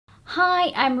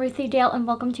Hi, I'm Ruthie Dahle and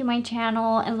welcome to my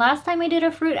channel. And last time I did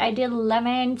a fruit, I did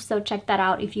lemon, so check that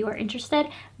out if you are interested.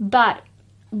 But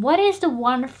what is the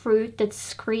one fruit that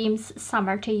screams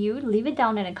summer to you? Leave it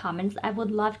down in the comments. I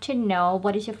would love to know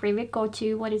what is your favorite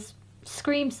go-to, what is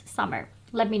screams summer.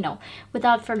 Let me know.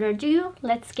 Without further ado,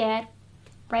 let's get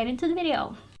right into the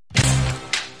video.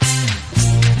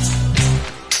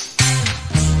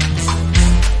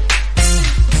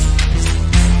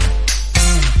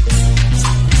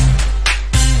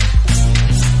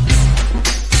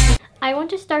 I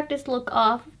want to start this look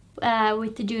off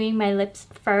with doing my lips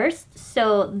first.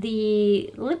 So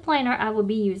the lip liner I will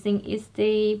be using is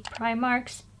the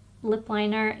Primark's lip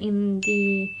liner in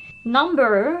the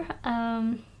number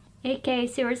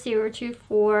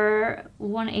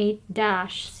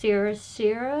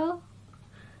AK002418-00,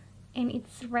 and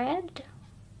it's red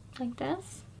like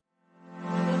this.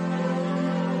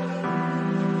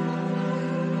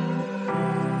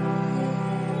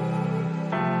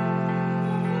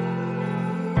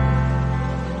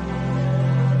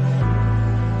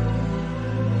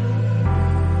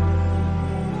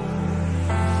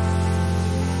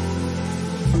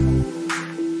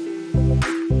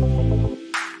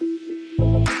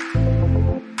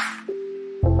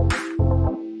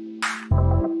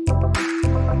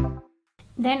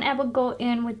 Then I will go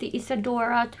in with the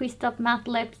Isadora Twist Up Matte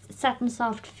Lips Satin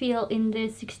Soft Feel in the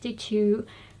 62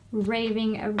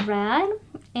 Raving Red,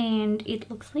 and it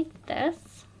looks like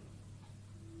this.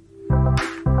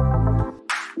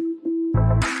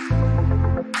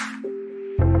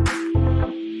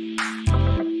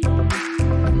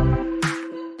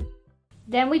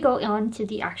 Then we go on to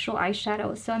the actual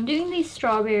eyeshadow. So I'm doing the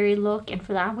strawberry look, and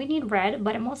for that we need red,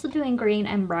 but I'm also doing green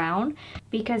and brown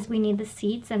because we need the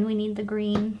seeds and we need the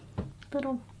green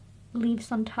little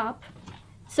leaves on top.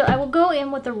 So I will go in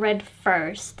with the red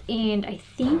first, and I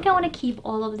think I want to keep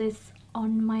all of this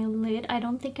on my lid. I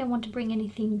don't think I want to bring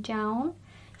anything down.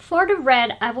 For the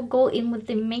red, I will go in with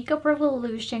the Makeup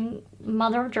Revolution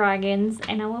Mother of Dragons,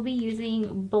 and I will be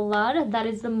using Blood. That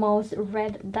is the most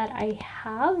red that I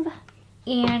have.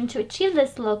 And to achieve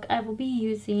this look, I will be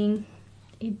using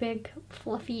a big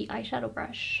fluffy eyeshadow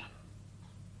brush.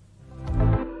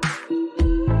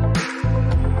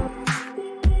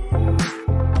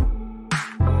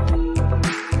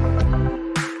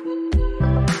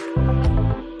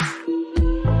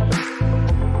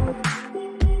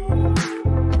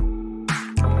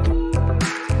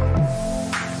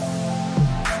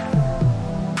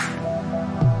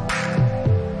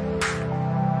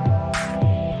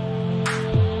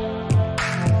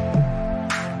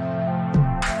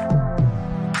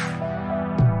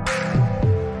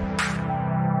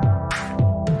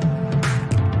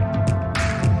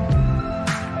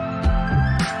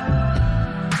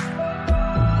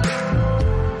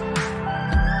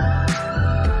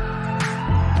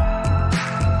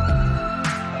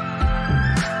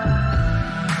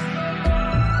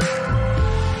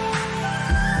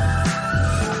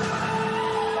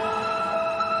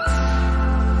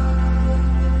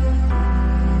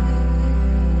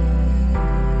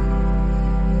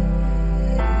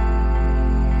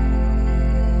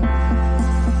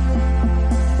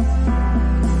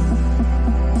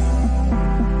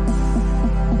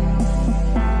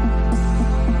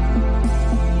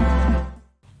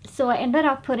 So I ended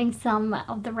up putting some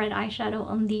of the red eyeshadow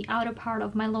on the outer part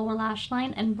of my lower lash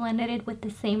line and blended it with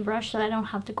the same brush so I don't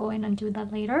have to go in and do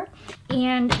that later.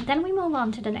 And then we move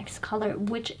on to the next color,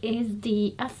 which is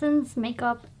the Essence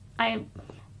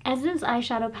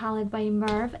eyeshadow palette by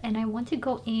Merve, and I want to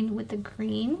go in with the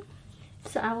green.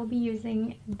 So I will be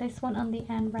using this one on the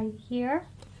end right here.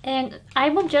 And I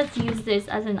will just use this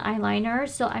as an eyeliner,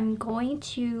 so I'm going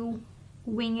to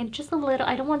wing it just a little.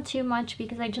 I don't want too much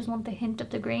because I just want the hint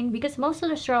of the green, because most of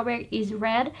the strawberry is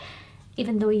red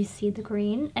even though you see the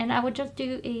green. And I would just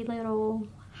do a little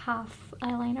half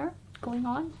eyeliner going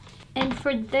on. And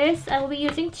for this I will be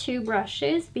using two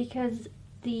brushes because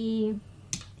the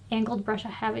angled brush I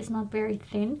have is not very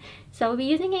thin. So I will be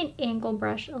using an angled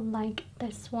brush like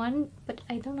this one, but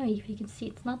I don't know if you can see,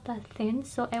 it's not that thin.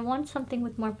 So I want something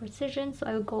with more precision, so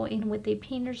I will go in with a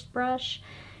painter's brush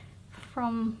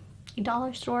from a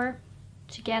dollar store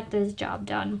to get this job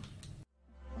done.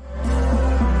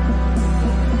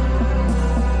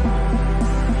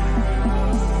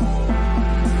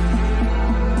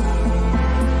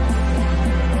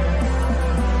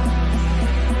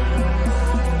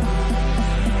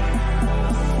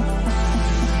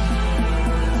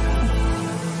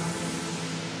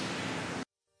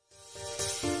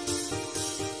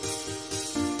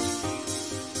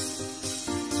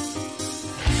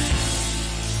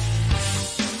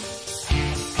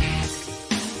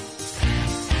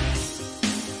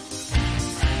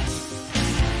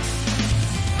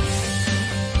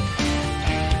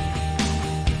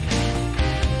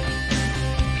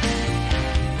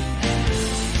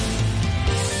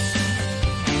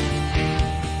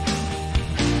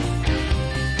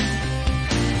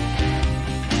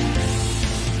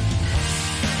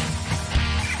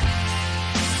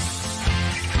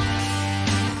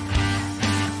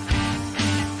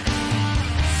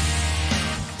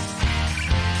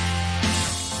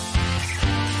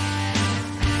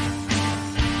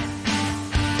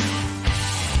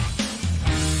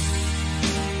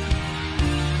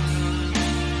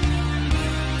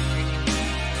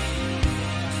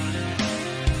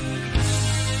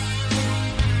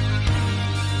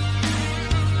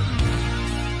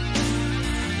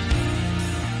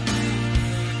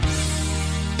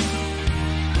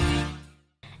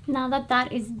 now that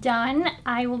that is done,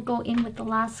 I will go in with the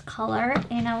last color,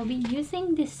 and I will be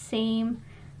using the same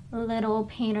little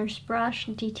painter's brush,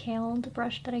 detailed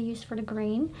brush that I used for the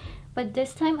green, but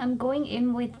this time I'm going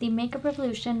in with the Makeup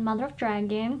Revolution Mother of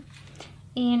Dragon,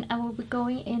 and I will be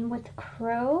going in with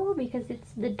Crow because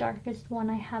it's the darkest one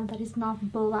I have that is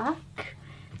not black,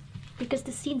 because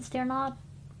the seeds, they're not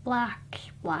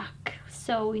black,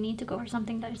 so we need to go for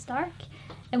something that is dark.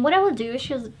 And what I will do is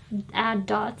just add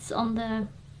dots on the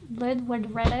lid where the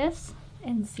red is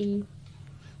and see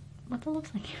what that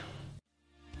looks like.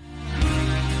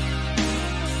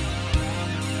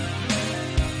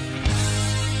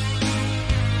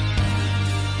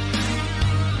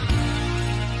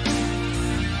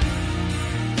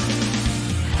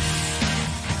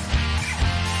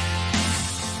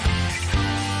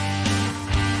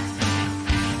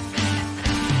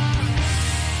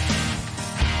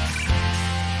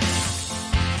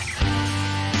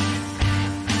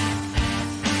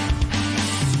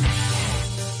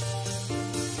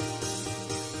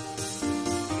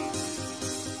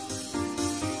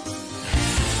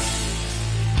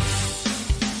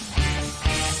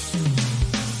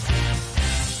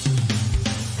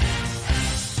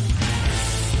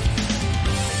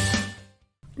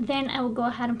 Then I will go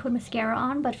ahead and put mascara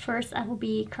on, but first I will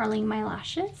be curling my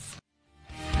lashes.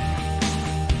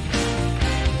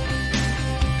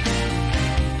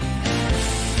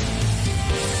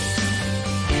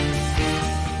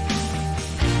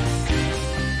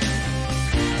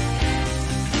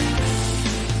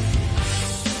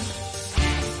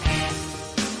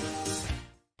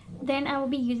 Then I will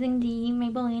be using the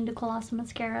Maybelline the Colossal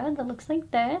mascara that looks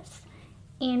like this,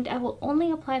 and I will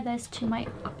only apply this to my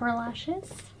upper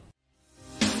lashes.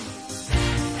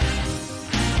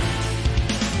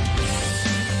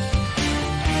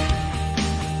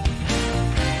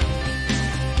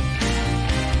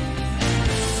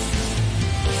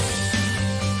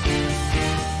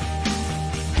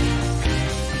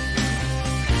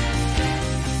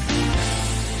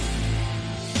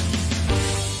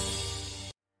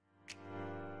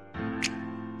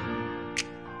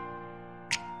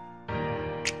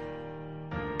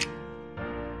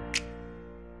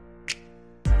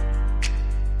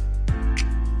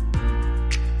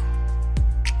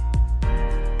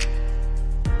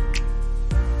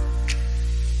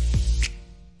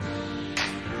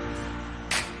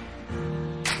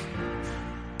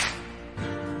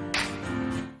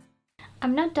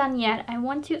 I'm not done yet. I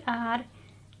want to add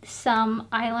some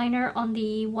eyeliner on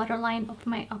the waterline of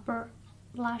my upper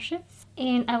lashes,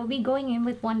 and I will be going in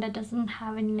with one that doesn't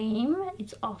have a name.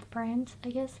 It's off-brand,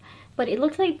 I guess, but it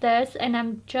looks like this, and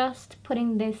I'm just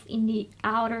putting this in the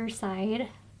outer side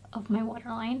of my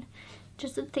waterline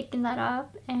just to thicken that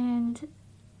up and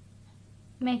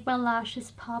make my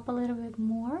lashes pop a little bit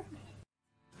more.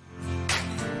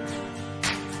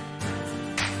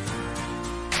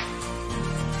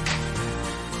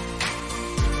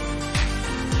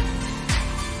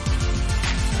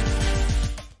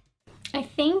 I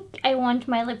think I want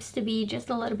my lips to be just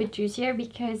a little bit juicier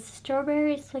because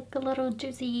strawberry is like a little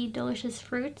juicy, delicious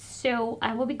fruit. So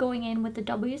I will be going in with the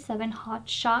W7 Hot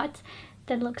Shot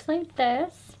that looks like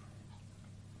this,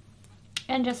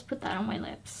 and just put that on my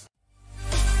lips.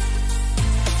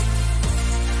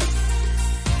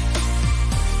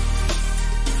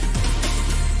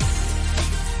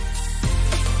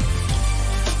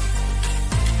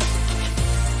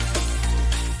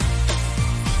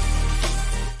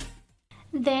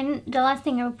 Then the last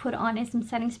thing I will put on is some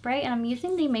setting spray, and I'm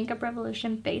using the Makeup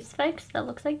Revolution Base Fix that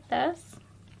looks like this.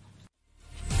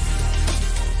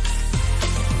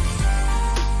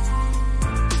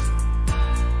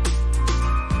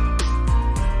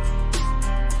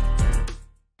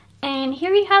 And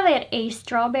here you have it, a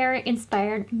strawberry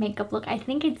inspired makeup look. I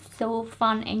think it's so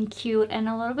fun and cute and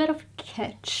a little bit of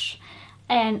kitsch.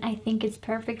 And I think it's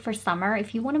perfect for summer.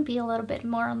 If you want to be a little bit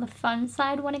more on the fun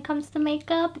side when it comes to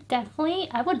makeup, definitely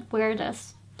I would wear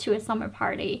this to a summer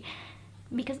party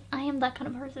because I am that kind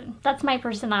of person. That's my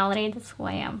personality. That's who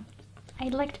I am. I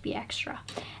like to be extra.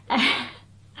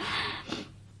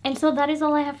 And so that is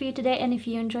all I have for you today, and if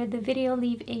you enjoyed the video,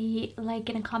 leave a like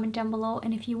and a comment down below,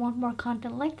 and if you want more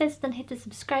content like this, then hit the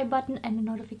subscribe button and the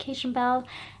notification bell,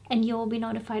 and you will be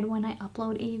notified when I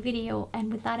upload a video.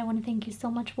 And with that, I want to thank you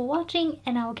so much for watching,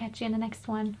 and I will catch you in the next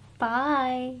one.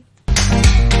 Bye!